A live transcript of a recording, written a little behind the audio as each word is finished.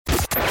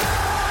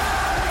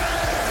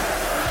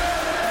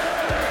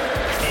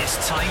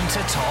time to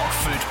talk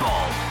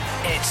football.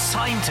 It's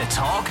time to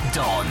talk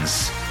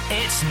Dons.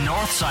 It's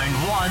North Sound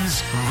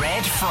 1's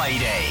Red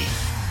Friday.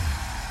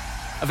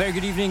 A very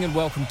good evening and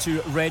welcome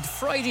to Red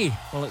Friday.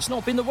 Well, it's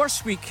not been the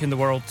worst week in the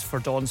world for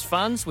Dons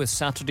fans, with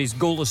Saturday's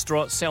goalless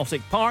draw at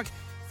Celtic Park,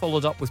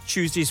 followed up with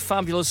Tuesday's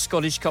fabulous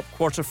Scottish Cup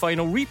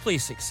quarter-final replay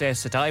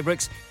success at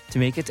Ibrox to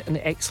make it an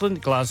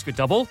excellent Glasgow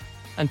double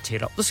and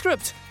tear up the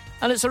script.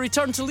 And it's a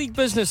return to league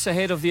business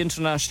ahead of the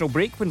international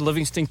break when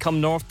Livingston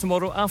come north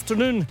tomorrow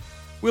afternoon.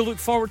 We'll look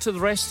forward to the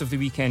rest of the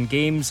weekend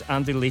games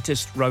and the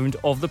latest round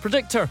of the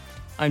Predictor.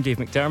 I'm Dave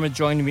McDermott.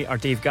 Joining me are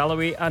Dave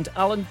Galloway and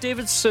Alan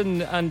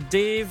Davidson. And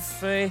Dave,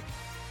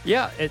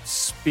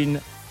 it's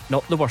been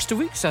not the worst of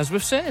weeks, as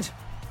we've said.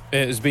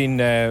 It has been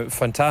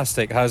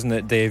fantastic, hasn't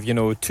it, Dave? You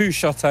know, 2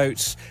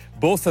 shutouts,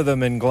 both of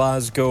them in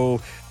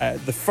Glasgow.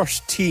 The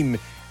first team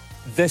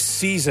this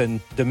season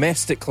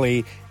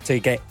domestically to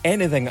get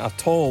anything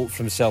at all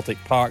from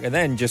Celtic Park, and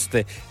then just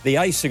the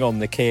icing on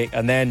the cake,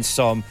 and then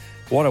some.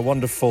 What a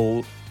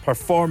wonderful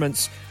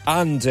performance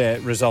and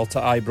result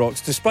at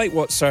Ibrox, despite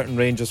what certain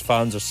Rangers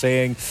fans are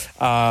saying.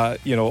 A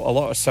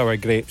lot of sour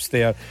grapes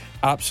there.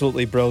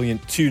 Absolutely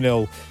brilliant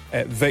 2-0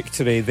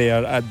 victory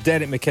there.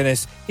 Derek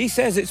McInnes, he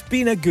says it's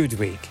been a good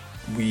week.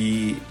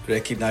 We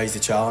recognise the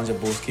challenge of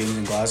both games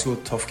in Glasgow,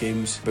 tough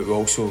games, but we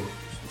also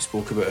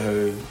spoke about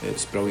how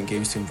it's brilliant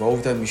games to be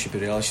involved in. We should be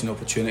relishing the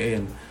opportunity,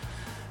 and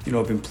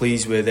I've been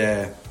pleased with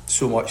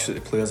so much that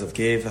the players have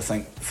gave. I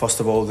think first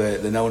of all the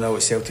 0-0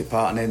 at Celtic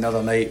Park, and then the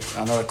other night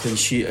another clean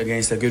sheet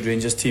against a good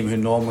Rangers team who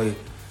normally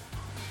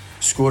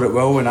score at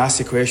will and ask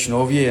the question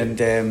of you, and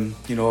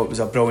it was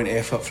a brilliant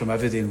effort from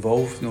everybody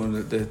involved.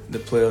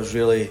 The players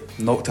really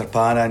knocked their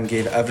pan in,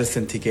 gave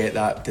everything to get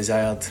that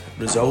desired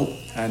result,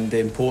 and the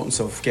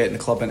importance of getting the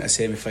club into a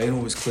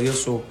semi-final was clear.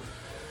 So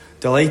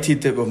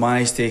delighted that we've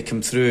managed to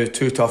come through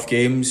 2 tough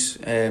games,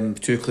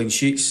 2 clean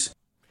sheets.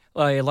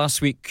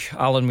 Last week,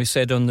 Alan, we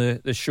said on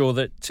the show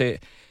that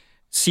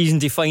season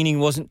defining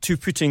wasn't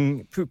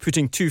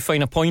putting too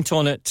fine a point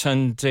on it,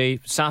 and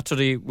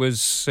Saturday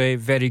was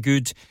very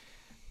good,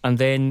 and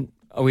then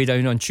away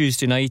down on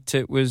Tuesday night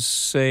it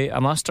was a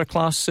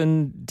masterclass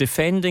in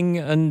defending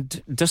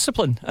and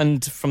discipline,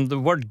 and from the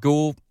word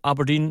go,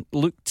 Aberdeen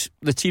looked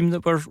the team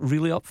that were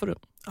really up for it.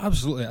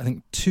 Absolutely. I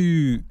think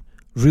 2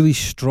 really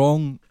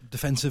strong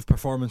defensive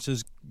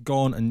performances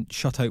gone and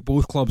shut out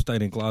both clubs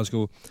down in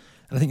Glasgow.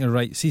 And I think you're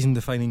right, season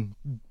defining,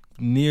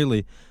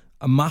 nearly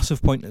a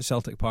massive point at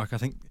Celtic Park. I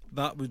think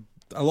that would,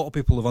 a lot of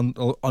people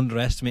have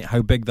underestimate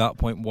how big that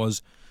point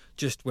was,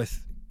 just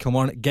with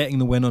Kilmarnock getting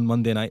the win on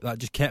Monday night. That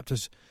just kept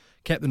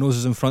the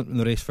noses in front in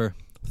the race for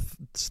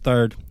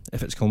third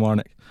if it's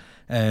Kilmarnock.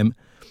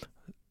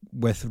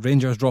 With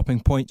Rangers dropping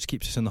points,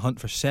 keeps us in the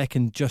hunt for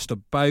second just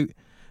about.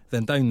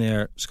 Then down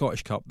there,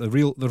 Scottish Cup, the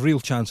real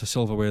chance of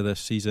silverware this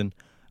season.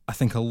 I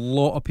think a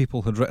lot of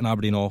people had written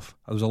Aberdeen off.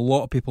 There was a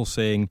lot of people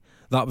saying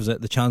that was it,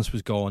 the chance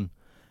was gone.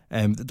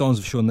 The Dons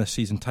have shown this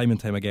season time and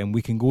time again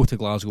we can go to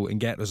Glasgow and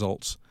get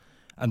results,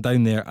 and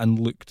down there and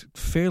looked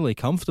fairly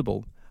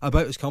comfortable,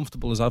 about as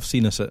comfortable as I've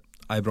seen us at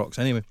Ibrox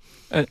anyway.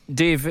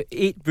 Dave,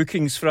 8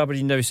 bookings for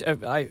Aberdeen now.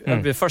 I'll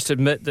be the first to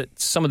admit that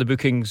some of the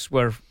bookings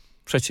were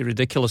pretty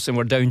ridiculous and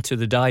were down to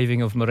the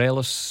diving of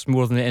Morelos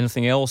more than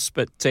anything else,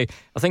 but I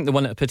think the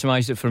one that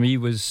epitomised it for me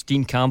was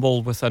Dean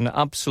Campbell with an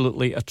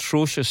absolutely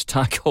atrocious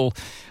tackle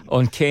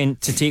on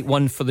Kent to take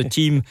one for the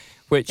team,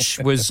 which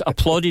was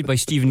applauded by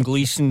Stephen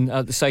Gleeson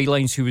at the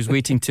sidelines, who was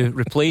waiting to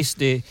replace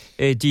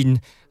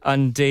Dean,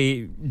 and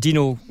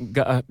Dino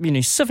got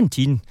he's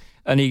 17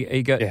 and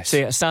he got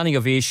a standing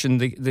ovation,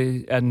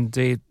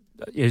 and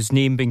his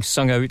name being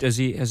sung out as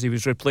he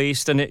was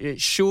replaced, and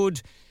it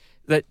showed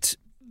that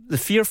the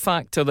fear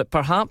factor that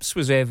perhaps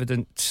was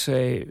evident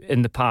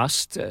in the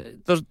past,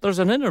 there's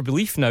an inner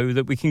belief now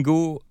that we can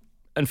go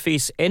and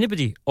face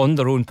anybody on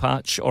their own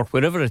patch or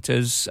wherever it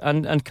is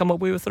and come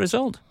away with the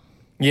result.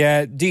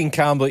 Yeah, Dean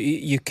Campbell,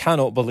 you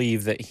cannot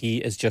believe that he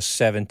is just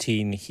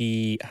 17.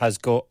 He has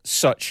got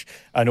such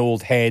an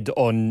old head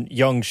on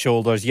young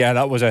shoulders. Yeah,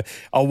 that was a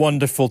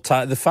wonderful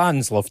tackle. The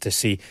fans love to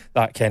see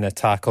that kind of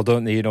tackle,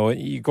 don't they?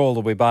 You go all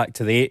the way back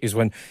to the 80s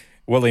when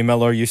Willie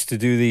Miller used to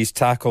do these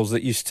tackles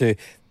that used to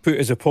put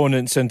his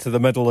opponents into the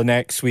middle of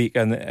next week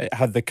and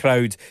had the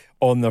crowd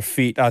on their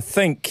feet. I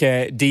think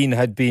Dean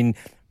had been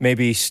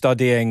maybe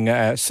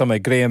studying some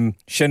of Graham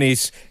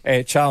Shinney's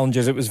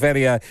challenges. It was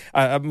very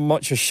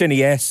much a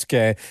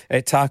Shinney-esque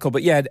tackle.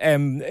 But yeah,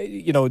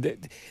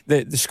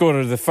 the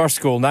scorer of the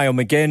first goal, Niall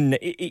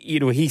McGinn,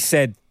 he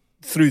said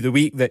through the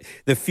week that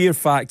the fear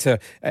factor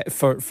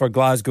for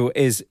Glasgow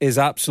is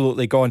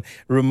absolutely gone.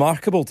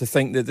 Remarkable to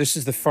think that this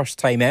is the first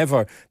time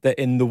ever that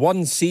in the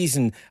one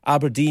season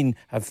Aberdeen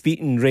have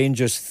beaten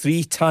Rangers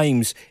 3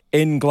 times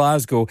in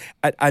Glasgow.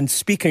 And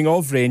speaking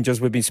of Rangers,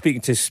 we've been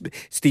speaking to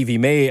Stevie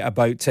May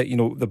about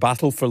the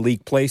battle for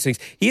league placings.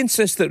 He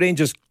insists that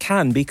Rangers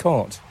can be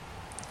caught.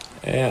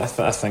 I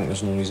think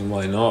there's no reason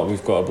why not.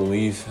 We've got to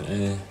believe.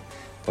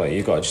 But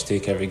you've got to just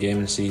take every game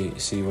and see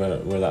where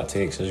that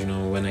takes us.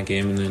 Win a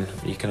game and then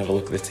you can have a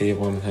look at the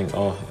table and think,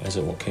 is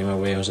it what came our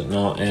way or is it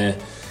not?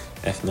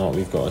 if not,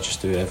 we've got to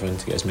just do everything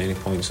to get as many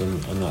points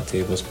on that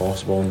table as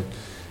possible,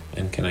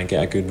 and can I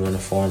get a good run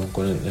of form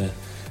going into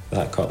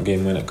that cup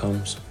game when it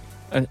comes.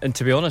 And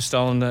to be honest,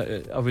 Alan,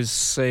 I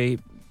was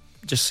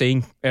just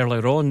saying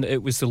earlier on,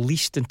 it was the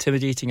least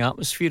intimidating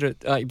atmosphere at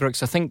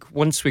Ibrox. I think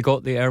once we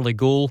got the early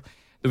goal,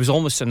 there was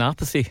almost an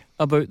apathy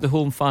about the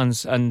home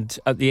fans, and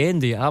at the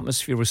end the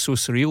atmosphere was so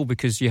surreal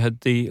because you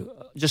had the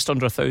just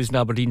under 1,000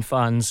 Aberdeen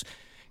fans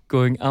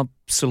going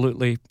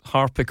absolutely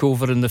harpic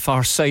over in the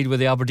far side with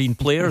the Aberdeen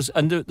players,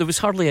 and there was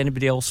hardly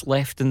anybody else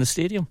left in the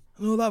stadium.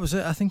 No, that was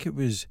it. I think it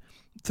was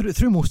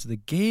through most of the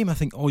game. I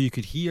think all you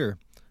could hear,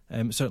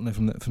 certainly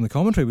from the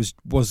commentary,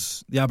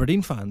 was the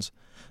Aberdeen fans.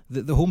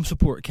 The home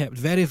support kept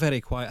very,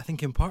 very quiet. I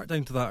think in part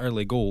down to that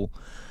early goal,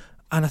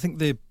 and I think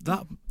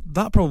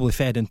that probably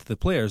fed into the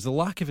players. The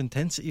lack of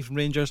intensity from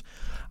Rangers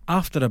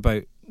after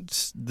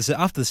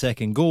the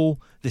second goal,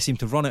 they seemed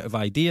to run out of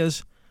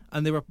ideas,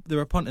 and they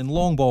were punting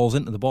long balls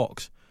into the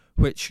box,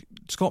 which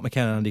Scott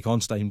McKenna and Andy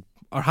Constantine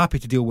are happy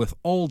to deal with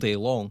all day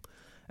long.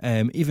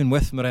 Even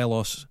with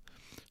Morelos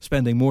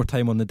spending more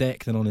time on the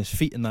deck than on his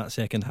feet in that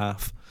second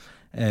half,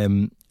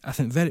 I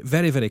think very,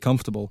 very, very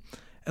comfortable.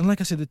 And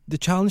like I said, the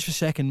challenge for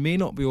second may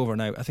not be over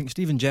now. I think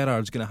Steven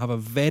Gerrard's going to have a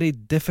very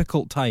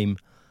difficult time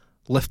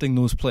lifting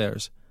those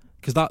players,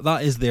 because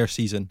that is their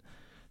season.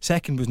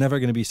 Second was never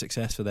going to be a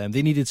success for them.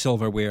 They needed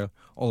silverware,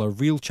 all a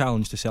real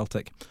challenge to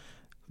Celtic.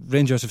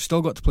 Rangers have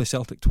still got to play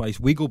Celtic twice.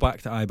 We go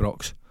back to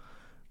Ibrox.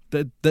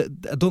 I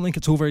don't think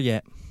it's over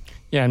yet.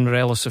 Yeah, and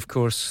Morelos, of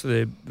course,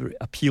 the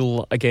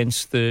appeal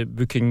against the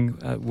booking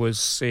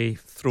was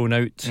thrown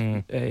out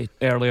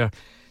earlier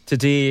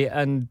today.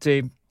 And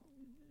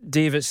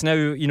Dave, it's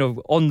now,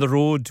 on the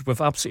road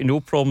with absolutely no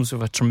problems,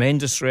 with a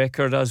tremendous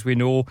record, as we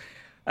know.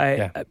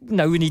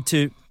 Now we need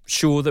to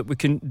show that we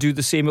can do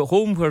the same at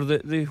home, where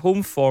the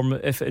home form,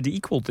 if it had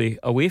equalled the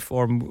away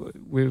form,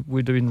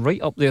 we'd have been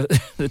right up there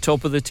at the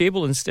top of the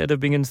table instead of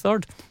being in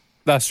third.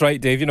 That's right,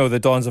 Dave. The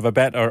Dons have a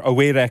better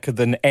away record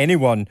than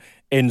anyone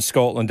in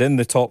Scotland in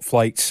the top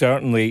flight,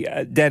 certainly.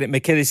 Derek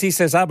McInnes, he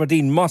says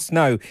Aberdeen must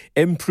now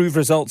improve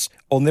results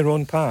on their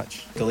own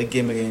patch. The league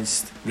game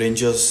against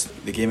Rangers,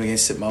 the game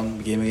against St Mirren,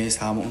 the game against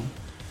Hamilton.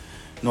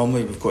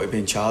 Normally we've got to be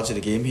in charge of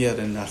the game here,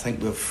 and I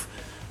think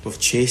we've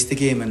chased the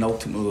game and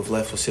ultimately we've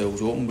left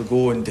ourselves open. We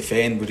go and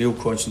defend with real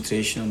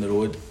concentration on the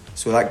road,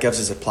 so that gives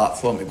us a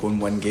platform to go and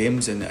win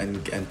games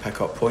and pick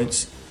up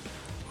points.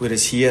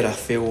 Whereas here, I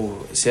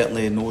feel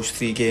certainly in those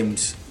three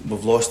games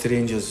we've lost to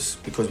Rangers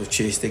because we've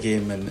chased the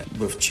game, and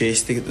we've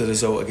chased the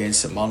result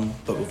against St Mirren,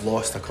 but we've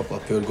lost a couple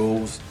of poor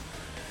goals.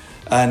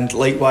 And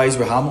likewise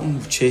with Hamilton,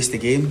 we've chased the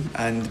game,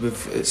 and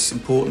it's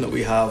important that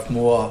we have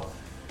more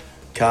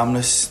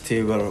calmness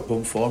to our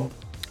home form.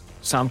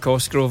 Sam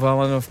Cosgrove,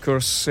 Alan, of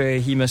course,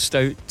 he missed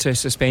out,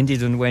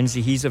 suspended on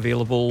Wednesday. He's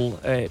available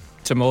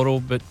tomorrow,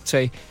 but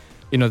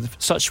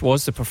such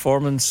was the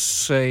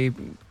performance.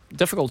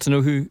 Difficult to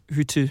know who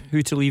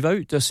to leave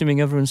out, assuming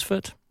everyone's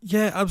fit.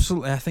 Yeah,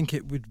 absolutely. I think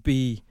it would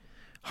be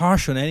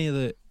harsh on any of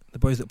the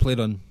boys that played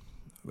on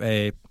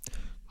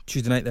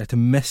Tuesday night there to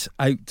miss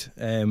out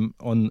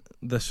on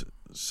this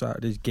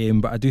Saturday's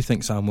game. But I do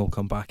think Sam will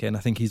come back in. I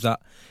think he's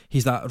that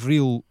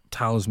real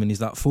talisman. He's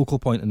that focal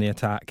point in the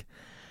attack.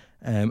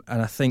 And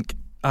I think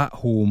at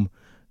home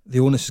the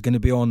onus is going to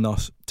be on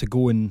us to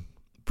go and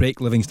break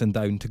Livingston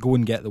down, to go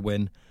and get the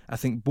win. I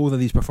think both of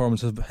these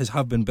performances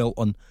have been built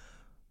on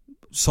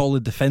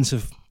solid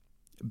defensive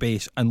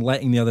base and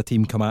letting the other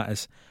team come at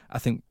us. I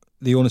think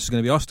the onus is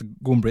going to be us to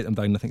go and break them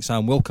down. I think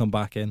Sam will come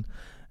back in,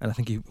 and I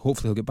think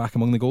hopefully he'll get back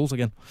among the goals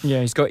again.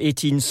 Yeah, he's got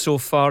 18 so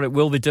far. It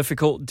will be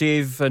difficult,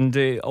 Dave, and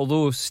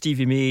although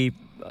Stevie May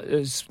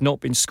has not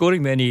been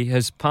scoring many,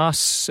 his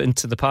pass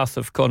into the path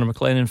of Conor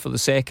McLennan for the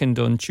second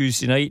on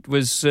Tuesday night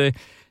was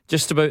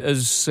just about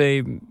as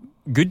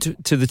good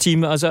to the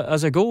team as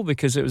a goal,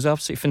 because it was an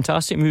absolutely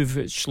fantastic move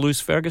which Lewis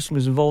Ferguson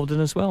was involved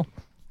in as well.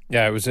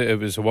 Yeah, it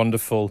was a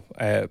wonderful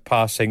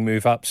passing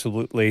move,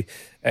 absolutely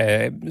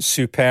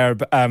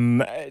superb.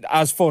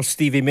 As for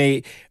Stevie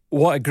May,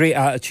 what a great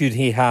attitude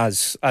he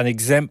has, an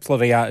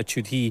exemplary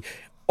attitude. He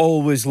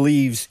always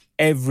leaves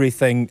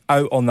everything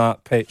out on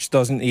that pitch,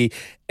 doesn't he?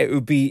 It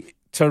would be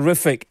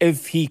terrific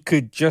if he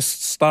could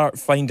just start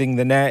finding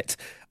the net,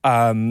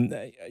 a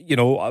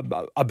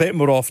bit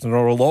more often,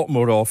 or a lot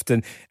more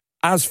often.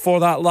 As for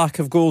that lack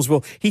of goals,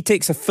 well, he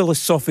takes a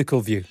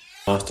philosophical view.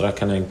 After I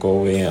kind of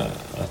go away,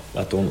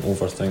 I don't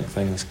overthink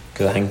things,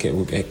 because I think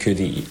it could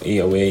eat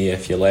away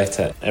if you let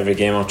it. Every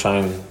game I'll try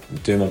and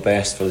do my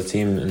best for the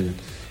team, and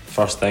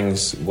first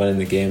thing's winning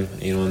the game,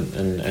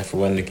 and if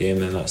we win the game,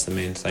 then that's the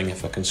main thing.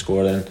 If I can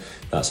score, then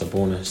that's a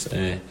bonus.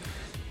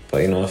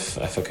 But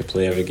if I could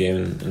play every game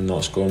and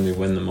not score, and we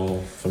win them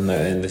all from now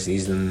to the end of the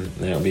season,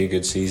 then it'll be a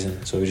good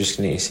season. So we just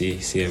need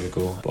to see how we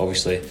go. But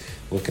obviously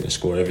looking to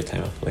score every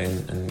time I play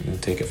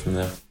and take it from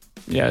there.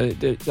 Yeah,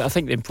 I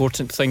think the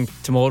important thing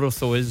tomorrow,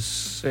 though,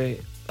 is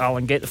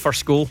Alan, get the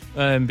first goal,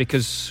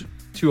 because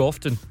too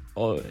often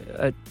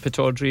at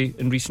Pittodrie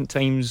in recent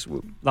times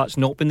that's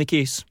not been the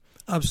case.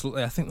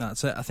 Absolutely, I think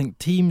that's it. I think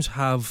teams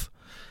have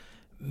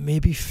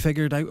maybe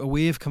figured out a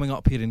way of coming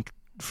up here and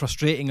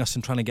frustrating us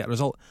and trying to get a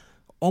result.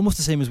 Almost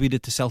the same as we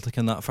did to Celtic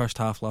in that first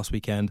half last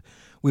weekend.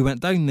 We went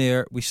down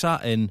there, we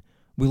sat in,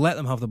 we let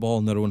them have the ball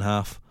in their own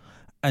half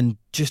and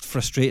just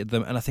frustrated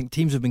them. And I think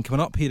teams have been coming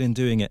up here and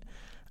doing it.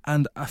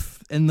 And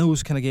in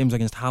those kind of games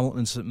against Hamilton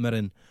and St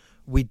Mirren,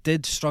 we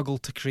did struggle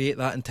to create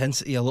that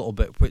intensity a little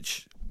bit,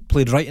 which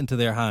played right into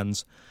their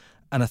hands.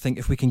 And I think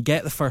if we can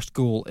get the first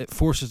goal, it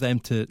forces them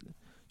to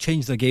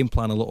change their game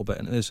plan a little bit.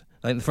 And it is,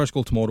 I think the first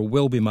goal tomorrow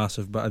will be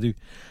massive, but I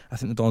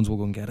think the Dons will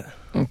go and get it.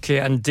 Okay,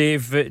 and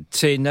Dave,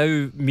 it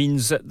now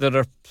means that there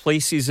are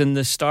places in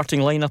the starting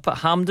lineup at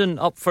Hampden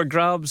up for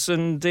grabs,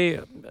 and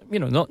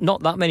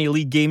not that many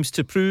league games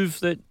to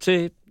prove that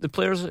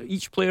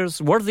each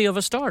player's worthy of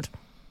a start.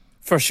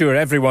 For sure,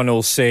 everyone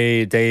will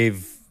say,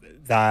 Dave,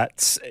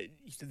 that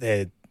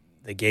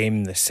the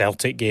game, the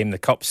Celtic game, the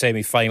Cup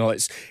semi-final,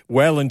 it's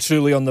well and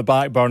truly on the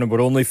back burner. We're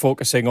only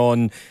focusing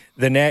on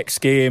the next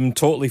game,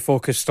 totally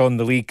focused on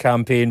the league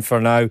campaign for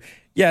now.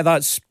 Yeah,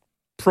 that's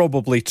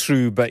probably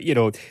true, but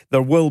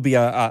there will be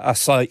a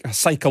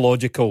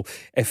psychological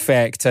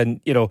effect,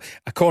 and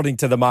according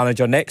to the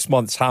manager, next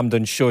month's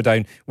Hampden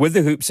showdown with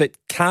the Hoops, it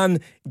can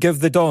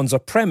give the Dons a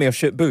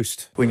Premiership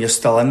boost. When you're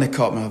still in the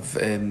Cup,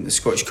 the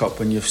Scottish Cup,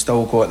 when you've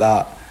still got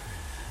that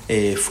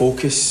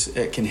focus,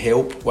 it can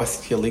help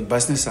with your league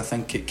business. I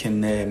think it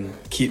can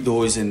keep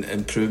those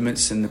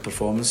improvements in the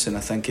performance, and I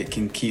think it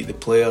can keep the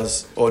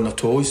players on their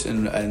toes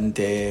and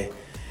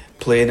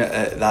playing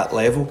at that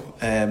level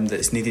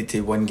that's needed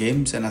to win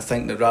games. And I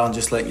think that rather than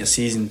just letting your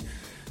season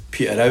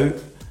peter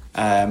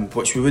out,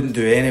 which we wouldn't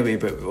do anyway,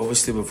 but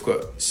obviously we've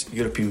got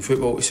European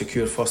football to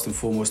secure first and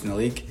foremost in the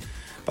league.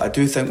 But I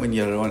do think when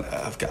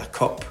I've got a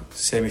cup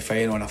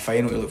semi-final and a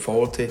final to look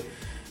forward to,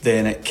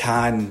 then it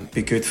can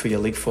be good for your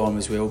league form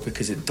as well,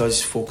 because it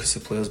does focus the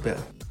players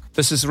better.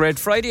 This is Red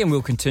Friday, and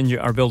we'll continue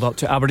our build-up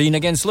to Aberdeen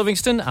against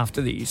Livingston after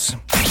these.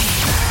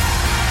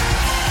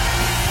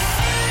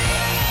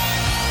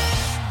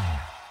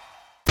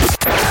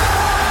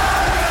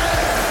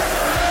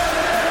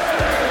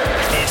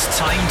 It's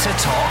time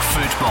to talk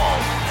football.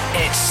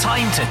 It's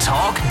time to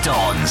talk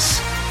Dons.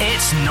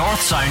 It's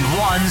North Sound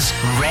 1's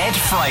Red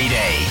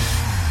Friday.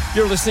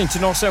 You're listening to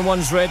North Sound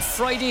 1's Red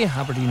Friday.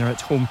 Aberdeen are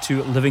at home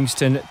to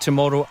Livingston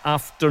tomorrow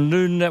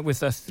afternoon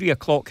with a 3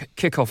 o'clock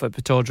kick-off at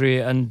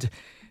Pittodrie. And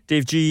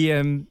Dave G,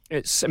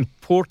 it's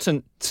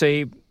important,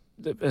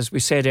 as we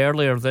said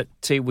earlier, that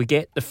we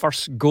get the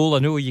first goal. I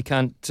know you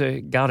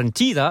can't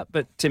guarantee that,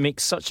 but it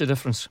makes such a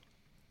difference.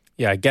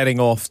 Yeah, getting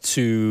off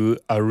to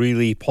a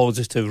really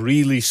positive,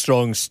 really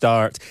strong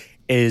start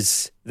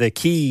is the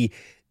key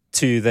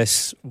to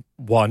this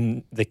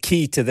one, the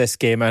key to this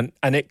game.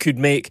 And it could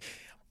make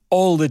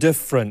all the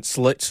difference,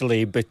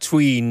 literally,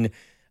 between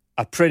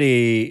a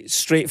pretty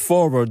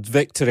straightforward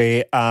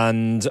victory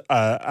and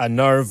a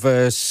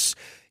nervous,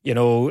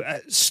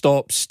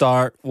 stop,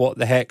 start, what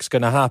the heck's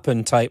going to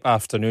happen type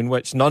afternoon,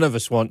 which none of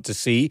us want to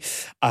see.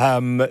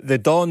 The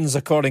Dons,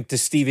 according to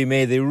Stevie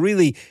May, they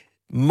really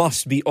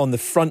must be on the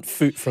front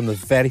foot from the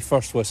very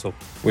first whistle.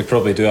 We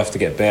probably do have to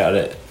get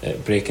better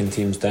at breaking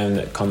teams down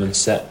that come and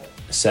sit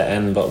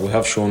in, but we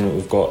have shown that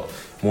we've got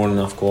more than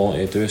enough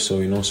quality to do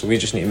so, so we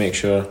just need to make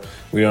sure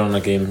we're on a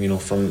game,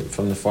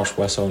 from the first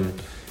whistle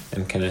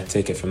and kind of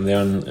take it from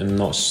there and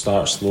not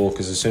start slow,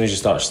 because as soon as you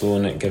start slow,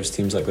 and it gives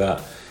teams like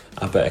that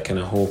a bit of kind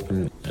of hope,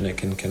 and it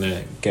can kind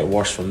of get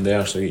worse from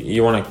there. So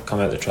you want to come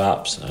out the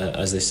traps,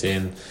 as they say,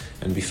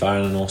 and be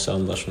firing on all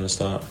cylinders from the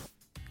start.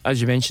 As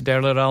you mentioned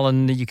earlier,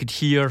 Alan, you could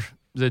hear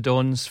the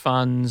Dons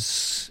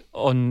fans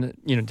on,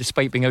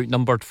 despite being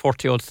outnumbered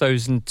 40-odd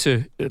thousand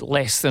to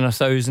less than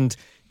 1,000,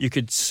 you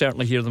could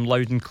certainly hear them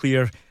loud and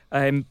clear.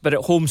 But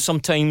at home,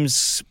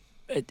 sometimes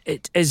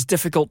it is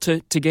difficult to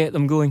get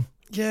them going.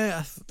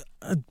 Yeah,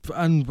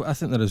 and I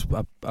think there is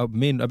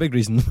a big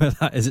reason for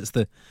that is it's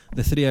the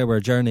 3-hour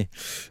journey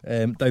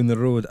down the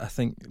road. I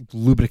think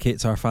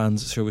lubricates our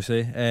fans, shall we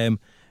say.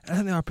 I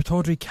think our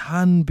Pittodrie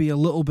can be a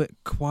little bit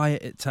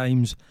quiet at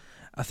times.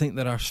 I think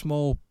there are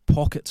small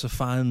pockets of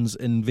fans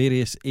in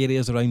various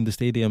areas around the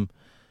stadium,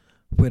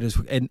 whereas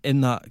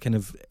in that kind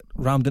of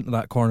rammed into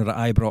that corner at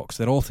Ibrox,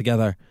 they're all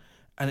together,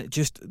 and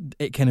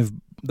it kind of,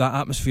 that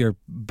atmosphere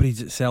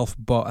breeds itself.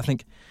 But I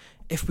think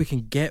if we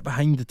can get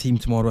behind the team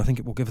tomorrow, I think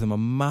it will give them a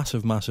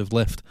massive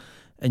lift,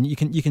 and you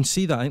can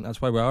see that. I think that's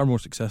why we are more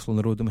successful on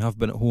the road than we have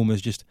been at home.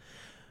 Is just,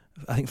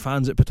 I think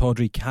fans at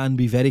Pittodrie can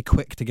be very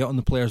quick to get on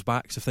the players'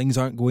 backs if things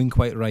aren't going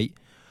quite right,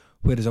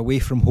 whereas away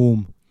from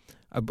home,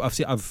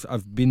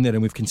 I've been there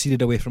and we've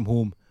conceded away from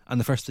home, and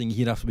the first thing you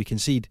hear after we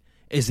concede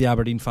is the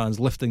Aberdeen fans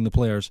lifting the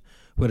players,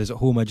 whereas at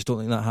home I just don't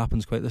think that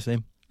happens quite the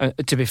same.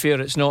 To be fair,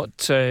 it's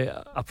not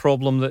a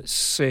problem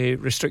that's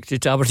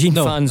restricted to Aberdeen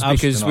fans,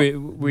 because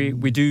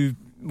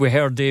we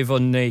heard, Dave,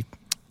 on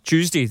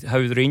Tuesday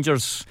how the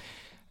Rangers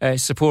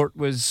support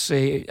was,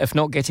 if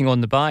not getting on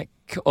the back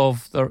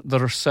of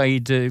their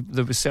side,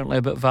 there was certainly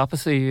a bit of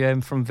apathy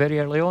from very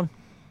early on.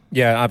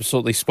 Yeah,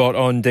 absolutely spot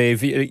on,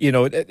 Dave. You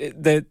know,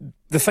 the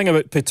thing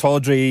about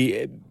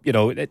Pittodrie, you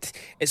know,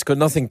 it's got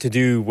nothing to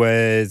do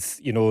with,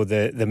 you know,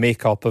 the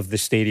makeup of the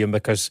stadium,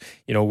 because,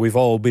 you know, we've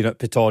all been at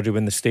Pittodrie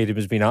when the stadium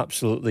has been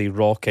absolutely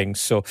rocking.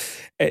 So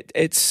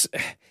it's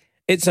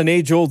an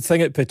age-old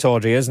thing at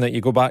Pittodrie, isn't it?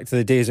 You go back to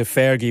the days of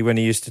Fergie when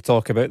he used to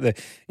talk about the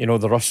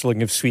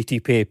rustling of sweetie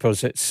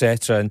papers,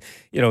 etc. And,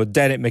 you know,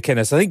 Derek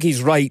McInnes, I think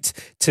he's right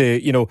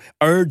to, you know,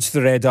 urge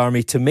the Red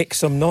Army to make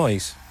some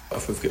noise.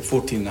 If we've got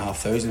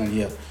 14,500 in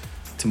here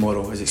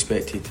tomorrow as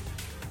expected,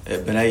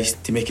 it'd be nice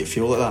to make it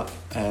feel like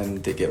that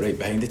and to get right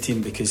behind the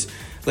team, because,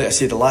 like I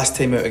said, the last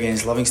time out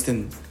against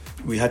Livingston,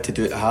 we had to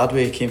do it the hard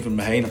way, came from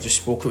behind. I've just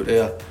spoke about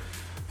there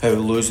how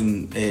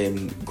losing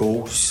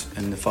goals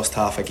in the first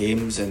half of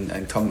games and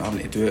having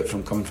to do it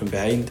from coming from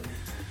behind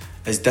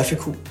is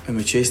difficult, and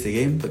we chased the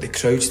game, but the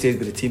crowd stayed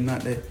with the team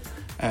that day,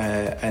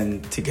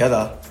 and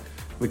together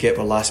we get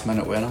our last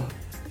minute winner.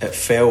 It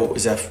felt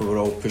as if we were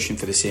all pushing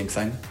for the same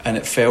thing, and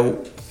it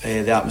felt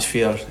the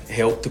atmosphere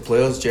helped the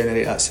players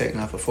generate that second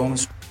half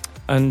performance.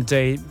 And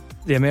the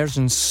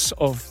emergence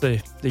of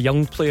the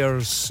young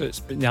players, it's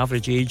been the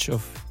average age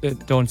of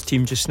Don's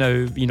team just now.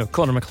 You know,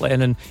 Conor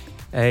McLennan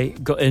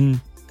got in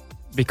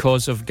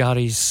because of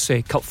Gary's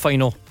cup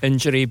final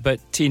injury, but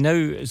he now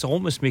is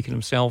almost making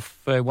himself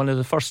one of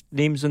the first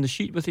names on the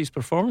sheet with his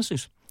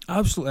performances.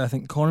 Absolutely. I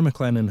think Conor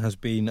McLennan has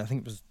been, I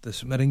think it was the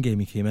St Mirren game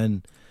he came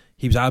in,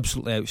 he was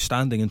absolutely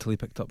outstanding until he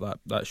picked up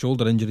that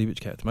shoulder injury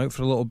which kept him out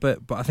for a little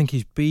bit. But I think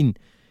he's been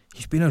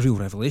a real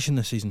revelation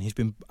this season. He's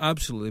been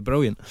absolutely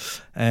brilliant,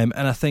 and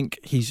I think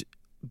he's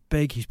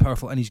big, he's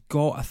powerful, and he's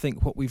got, I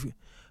think, what we've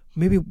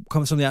maybe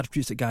come with some of the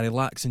attributes that Gary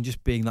lacks in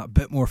just being that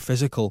bit more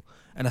physical.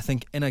 And I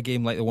think in a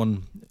game like the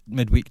one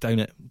midweek down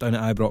at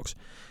Ibrox,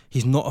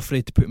 he's not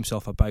afraid to put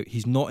himself about.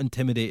 He's not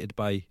intimidated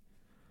by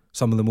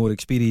some of the more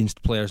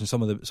experienced players and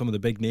some of the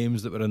big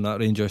names that were in that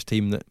Rangers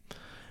team that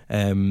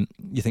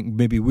you think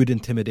maybe would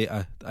intimidate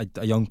a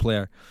young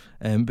player,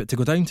 but to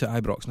go down to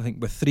Ibrox, and I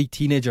think with 3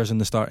 teenagers in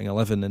the starting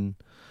 11 and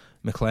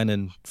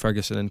McLennan,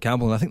 Ferguson and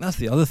Campbell, and I think that's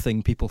the other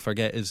thing people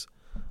forget is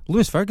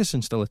Lewis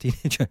Ferguson's still a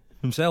teenager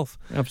himself.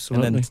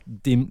 Absolutely. And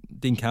then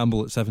Dean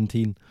Campbell at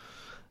 17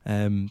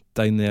 down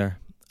there.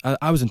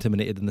 I was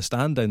intimidated in the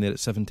stand down there at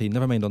 17,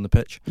 never mind on the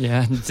pitch.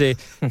 Yeah, and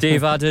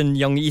Dave Adden,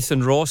 young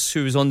Ethan Ross,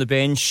 who was on the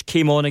bench,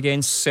 came on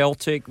against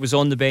Celtic, was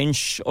on the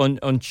bench on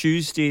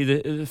Tuesday.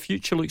 The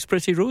future looks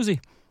pretty rosy.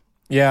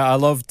 Yeah, I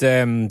loved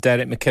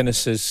Derek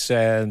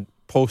McInnes's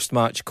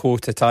post-match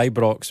quote at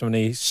Ibrox when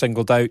he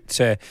singled out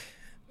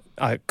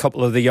a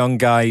couple of the young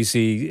guys.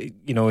 He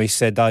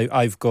said,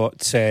 I've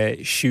got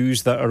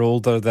shoes that are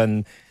older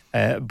than both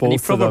of them. And he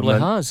probably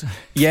has.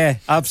 Yeah,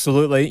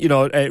 absolutely. You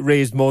know, it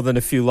raised more than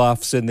a few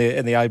laughs in the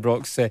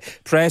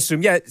Ibrox press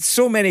room. Yeah,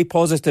 so many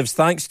positives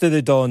thanks to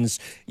the Dons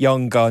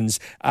young guns.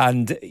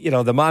 And, you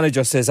know, the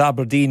manager says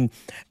Aberdeen,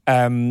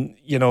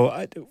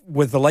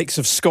 with the likes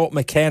of Scott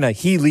McKenna,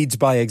 he leads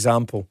by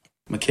example.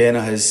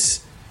 McKenna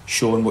has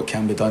shown what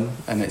can be done,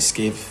 and it's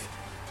gave,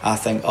 I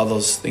think,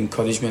 others the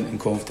encouragement and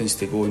confidence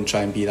to go and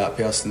try and be that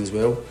person as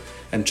well,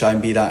 and try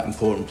and be that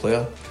important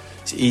player.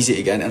 It's easy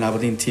to get into an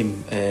Aberdeen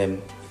team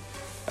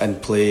and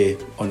play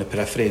on the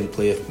periphery and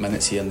play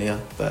minutes here and there,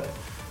 but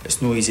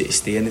it's not easy to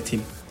stay in the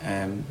team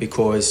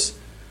because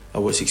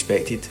of what's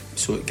expected.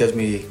 So it gives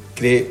me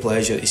great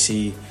pleasure to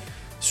see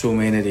so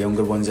many of the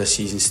younger ones this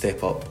season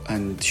step up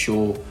and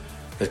show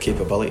their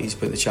capabilities,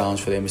 but the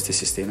challenge for them is to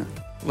sustain it.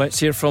 Let's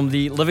hear from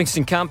the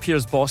Livingston camp.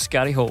 Here's boss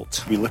Gary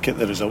Holt. We look at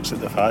the results that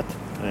they've had,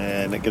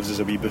 and it gives us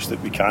a wee boost that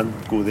we can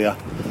go there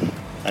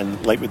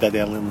and, like we did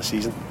earlier in the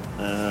season,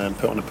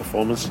 put on a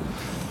performance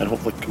and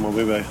hopefully come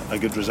away with a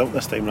good result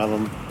this time rather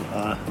than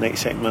a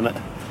 92nd minute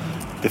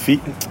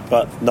defeat.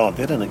 But no,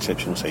 they're an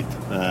exceptional side,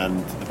 and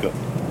they've got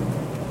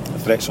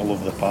threats all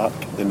over the park.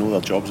 They know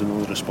their jobs and know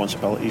their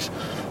responsibilities,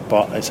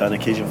 but it's an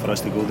occasion for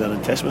us to go there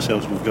and test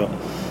ourselves. We've got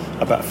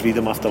a bit of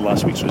freedom after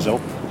last week's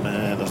result.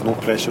 There's no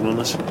pressure on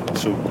us,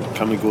 so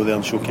can we go there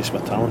and showcase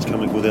our talents? Can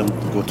we go there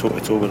and go toe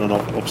to toe with an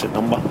opposite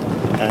number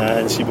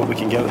and see what we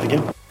can get out of the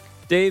game?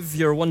 Dave,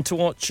 you're one to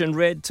watch in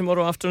red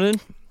tomorrow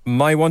afternoon.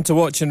 My one to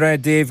watch in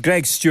red, Dave.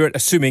 Greg Stewart,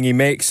 assuming he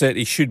makes it,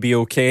 he should be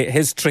okay.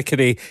 His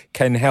trickery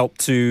can help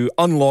to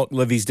unlock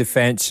Livy's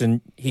defence,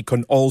 and he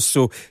can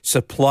also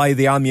supply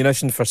the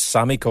ammunition for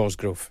Sammy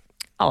Cosgrove.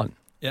 Alan?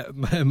 Yeah,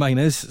 mine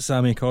is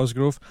Sammy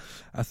Cosgrove.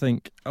 I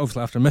think,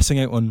 obviously, after missing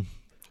out on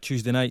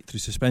Tuesday night through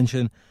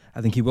suspension,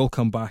 I think he will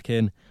come back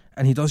in,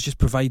 and he does just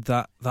provide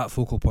that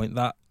focal point,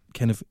 that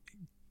kind of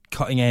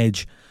cutting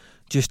edge,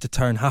 just to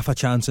turn half a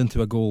chance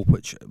into a goal,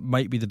 which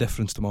might be the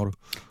difference tomorrow.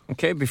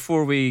 OK,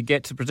 before we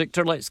get to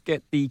Predictor, let's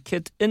get the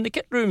kid in the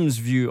kit room's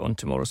view on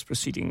tomorrow's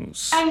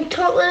proceedings. I'm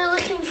totally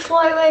looking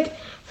forward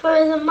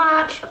for the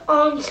match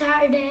on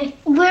Saturday.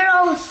 We're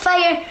on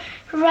fire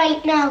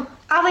right now.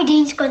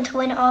 Aberdeen's going to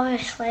win,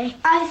 obviously.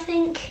 I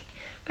think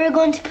we're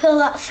going to pull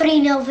that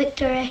 3-0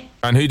 victory.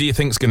 And who do you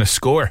think's going to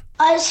score?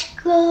 Let's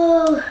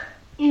go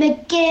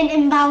McGinn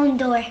and Ballon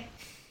d'Or.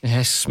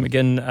 Yes,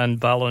 McGinn and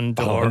Ballon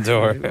d'Or. Ballon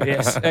d'Or.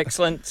 Yes,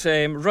 excellent.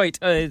 Right,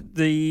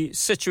 the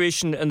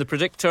situation in the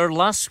predictor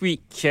last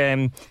week.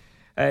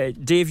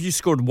 Dave, you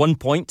scored 1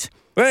 point.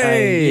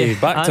 Hey,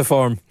 back to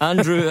form.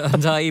 Andrew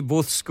and I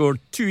both scored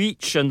 2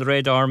 each, and the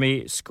Red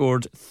Army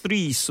scored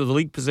 3. So the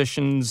league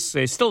positions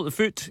still at the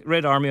foot.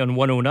 Red Army on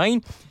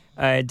 109.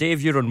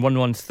 Dave, you're on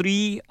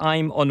 113.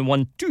 I'm on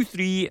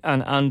 123,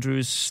 and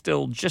Andrew's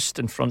still just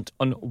in front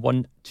on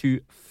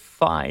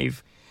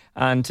 125.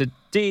 And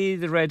today,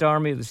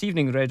 this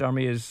evening, the Red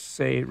Army is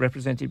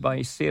represented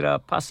by Sarah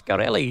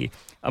Pascarelli.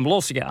 And we'll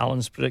also get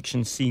Alan's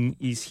prediction, seeing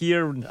he's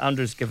here.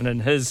 Andrew's given in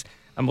his.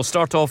 And we'll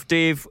start off,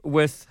 Dave,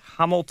 with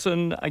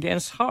Hamilton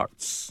against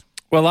Hearts.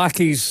 Well,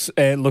 Accies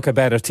look a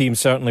better team,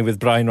 certainly with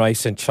Brian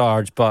Rice in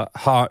charge, but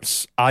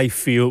Hearts, I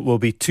feel, will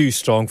be too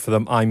strong for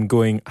them. I'm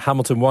going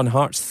Hamilton 1,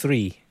 Hearts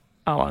 3.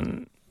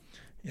 Alan?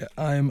 Yeah,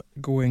 I'm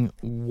going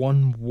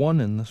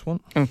 1-1 in this one.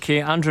 Okay,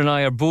 Andrew and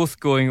I are both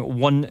going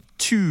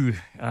 1-2,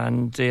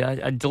 and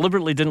I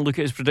deliberately didn't look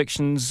at his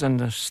predictions,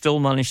 and I still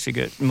managed to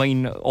get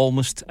mine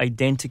almost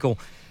identical.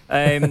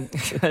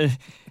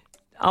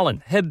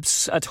 Alan,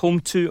 Hibs at home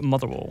to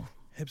Motherwell.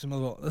 Hibs and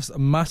Motherwell. This is a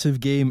massive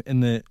game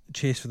in the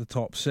chase for the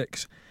top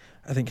 6.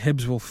 I think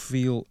Hibs will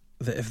feel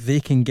that if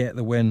they can get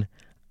the win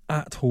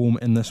at home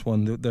in this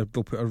one, they'll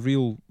put a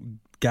real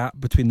gap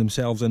between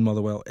themselves and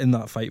Motherwell in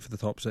that fight for the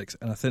top 6,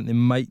 and I think they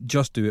might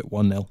just do it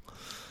 1-0.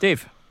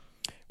 Dave?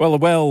 Well, a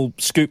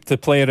well-scooped the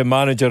Player and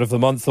Manager of the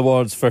Month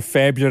awards for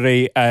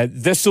February.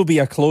 This will be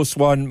a close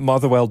one.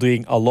 Motherwell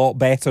doing a lot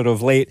better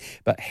of late,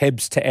 but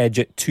Hibs to edge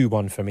it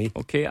 2-1 for me.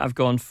 Okay, I've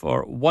gone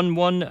for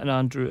 1-1, and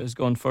Andrew has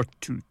gone for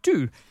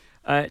 2-2.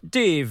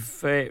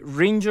 Dave,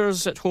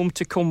 Rangers at home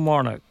to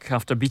Kilmarnock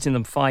after beating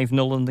them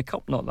 5-0 in the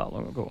Cup not that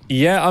long ago.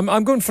 Yeah,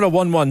 I'm going for a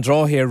 1-1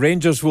 draw here.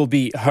 Rangers will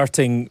be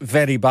hurting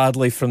very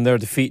badly from their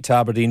defeat to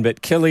Aberdeen,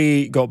 but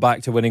Killie got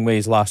back to winning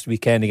ways last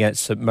weekend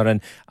against St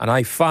Mirren, and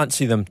I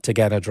fancy them to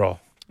get a draw.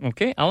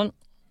 Okay, Alan?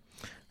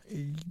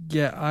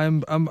 Yeah,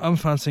 I'm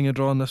fancying a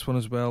draw on this one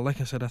as well.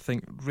 Like I said, I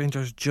think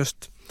Rangers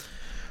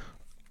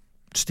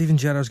Steven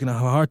Gerrard's going to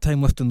have a hard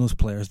time lifting those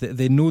players.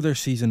 They know their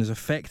season is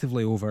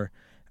effectively over.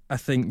 I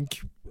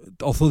think,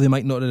 although they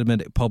might not admit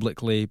it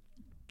publicly,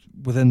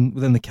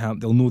 within the camp,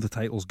 they'll know the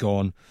title's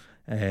gone.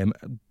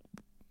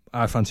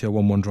 I fancy a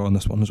 1-1 draw on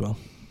this one as well.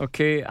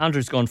 Okay,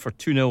 Andrew's gone for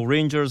 2-0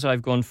 Rangers.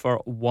 I've gone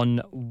for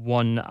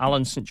 1-1.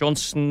 Alan, St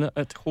Johnstone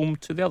at home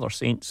to the other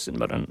Saints, St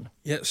Mirren.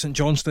 Yeah, St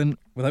Johnstone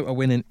without a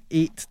win in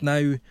 8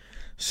 now.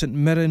 St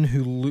Mirren,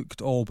 who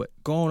looked all but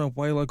gone a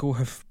while ago,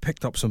 have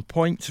picked up some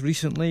points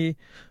recently,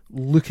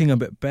 looking a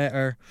bit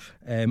better.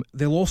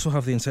 They'll also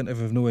have the incentive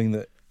of knowing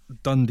that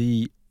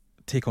Dundee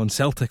take on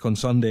Celtic on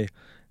Sunday,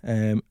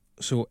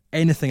 so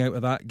anything out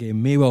of that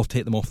game may well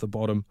take them off the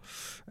bottom.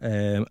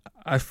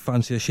 I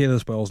fancy a share of the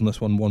spoils in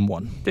this one,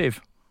 1-1. Dave?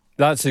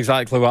 That's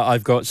exactly what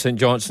I've got. St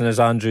Johnstone, as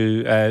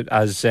Andrew,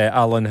 as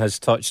Alan has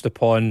touched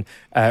upon,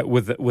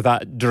 with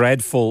that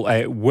dreadful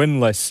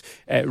winless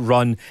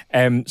run.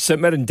 St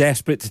Mirren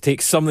desperate to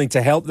take something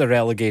to help the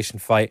relegation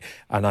fight,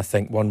 and I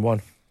think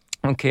 1-1.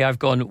 Okay, I've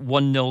gone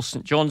 1-0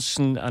 St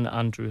Johnstone, and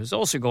Andrew has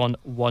also gone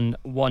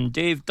 1-1.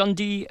 Dave,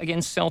 Dundee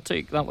against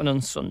Celtic, that one on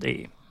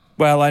Sunday.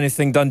 Well,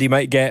 anything Dundee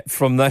might get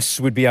from this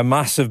would be a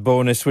massive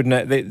bonus,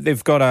 wouldn't it?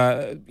 They've got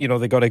a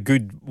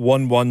good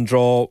 1-1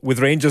 draw with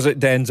Rangers at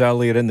Dens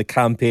earlier in the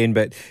campaign,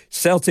 but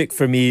Celtic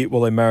for me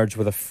will emerge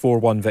with a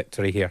 4-1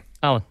 victory here.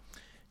 Alan?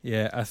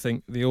 Yeah, I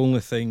think the only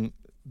thing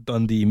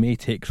Dundee may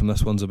take from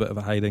this one's a bit of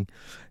a hiding.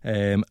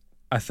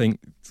 I think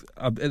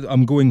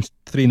I'm going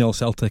 3-0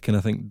 Celtic, and I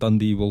think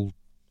Dundee will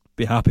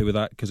be happy with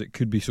that because it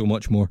could be so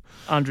much more.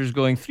 Andrew's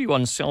going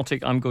 3-1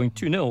 Celtic. I'm going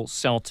 2-0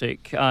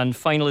 Celtic. And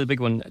finally, the big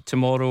one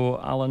tomorrow,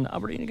 Alan,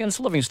 Aberdeen against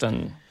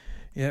Livingston.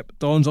 Yep,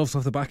 Dons also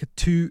off the back of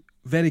 2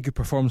 very good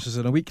performances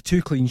in a week,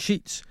 2 clean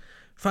sheets.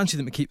 Fancy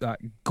them to keep that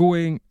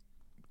going.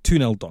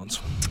 2-0 Dons.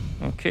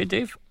 Okay,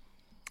 Dave?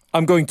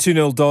 I'm going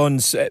 2-0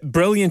 Dons.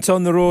 Brilliant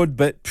on the road,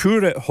 but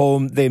poor at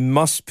home. They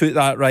must put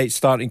that right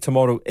starting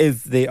tomorrow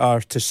if they are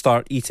to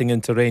start eating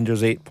into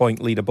Rangers'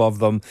 8-point lead above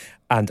them,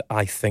 and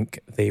I think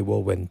they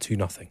will win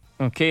 2-0.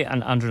 Okay,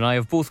 and Andrew and I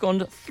have both gone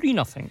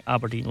 3-0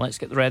 Aberdeen. Let's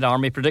get the Red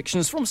Army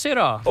predictions from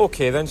Sarah.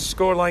 Okay, then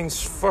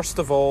scorelines. First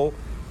of all,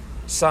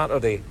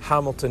 Saturday,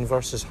 Hamilton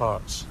versus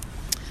Hearts.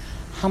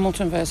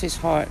 Hamilton versus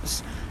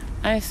Hearts.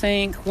 I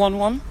think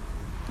 1-1.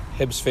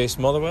 Hibs face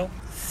Motherwell.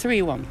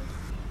 3-1.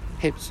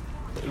 Hibs.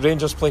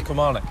 Rangers play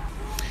Kilmarnock.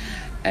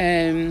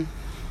 2-0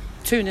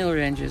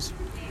 Rangers.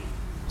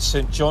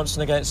 St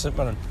Johnstone against St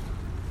Mirren.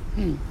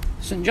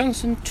 St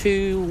Johnstone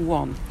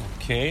 2-1.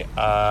 Okay,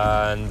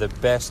 and the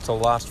best to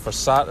last for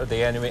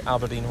Saturday anyway,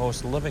 Aberdeen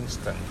host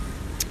Livingston.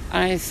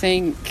 I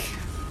think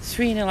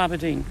 3-0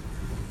 Aberdeen.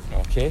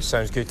 Okay,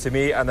 sounds good to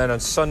me. And then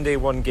on Sunday,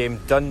 one game,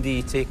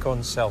 Dundee take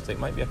on Celtic.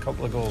 Might be a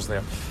couple of goals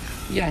there.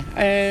 Yeah,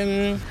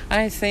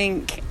 I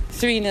think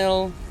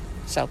 3-0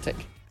 Celtic.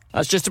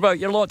 That's just about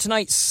your lot.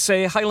 Tonight's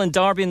Highland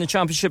Derby in the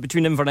Championship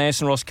between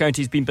Inverness and Ross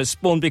County has been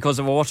postponed because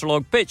of a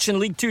waterlogged pitch. In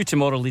League 2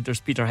 tomorrow,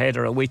 leaders Peterhead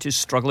are away to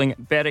struggling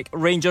Berwick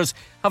Rangers.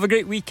 Have a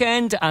great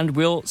weekend and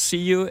we'll see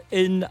you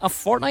in a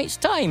fortnight's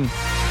time.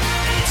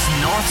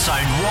 It's North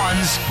Sound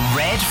 1's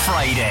Red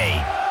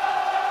Friday.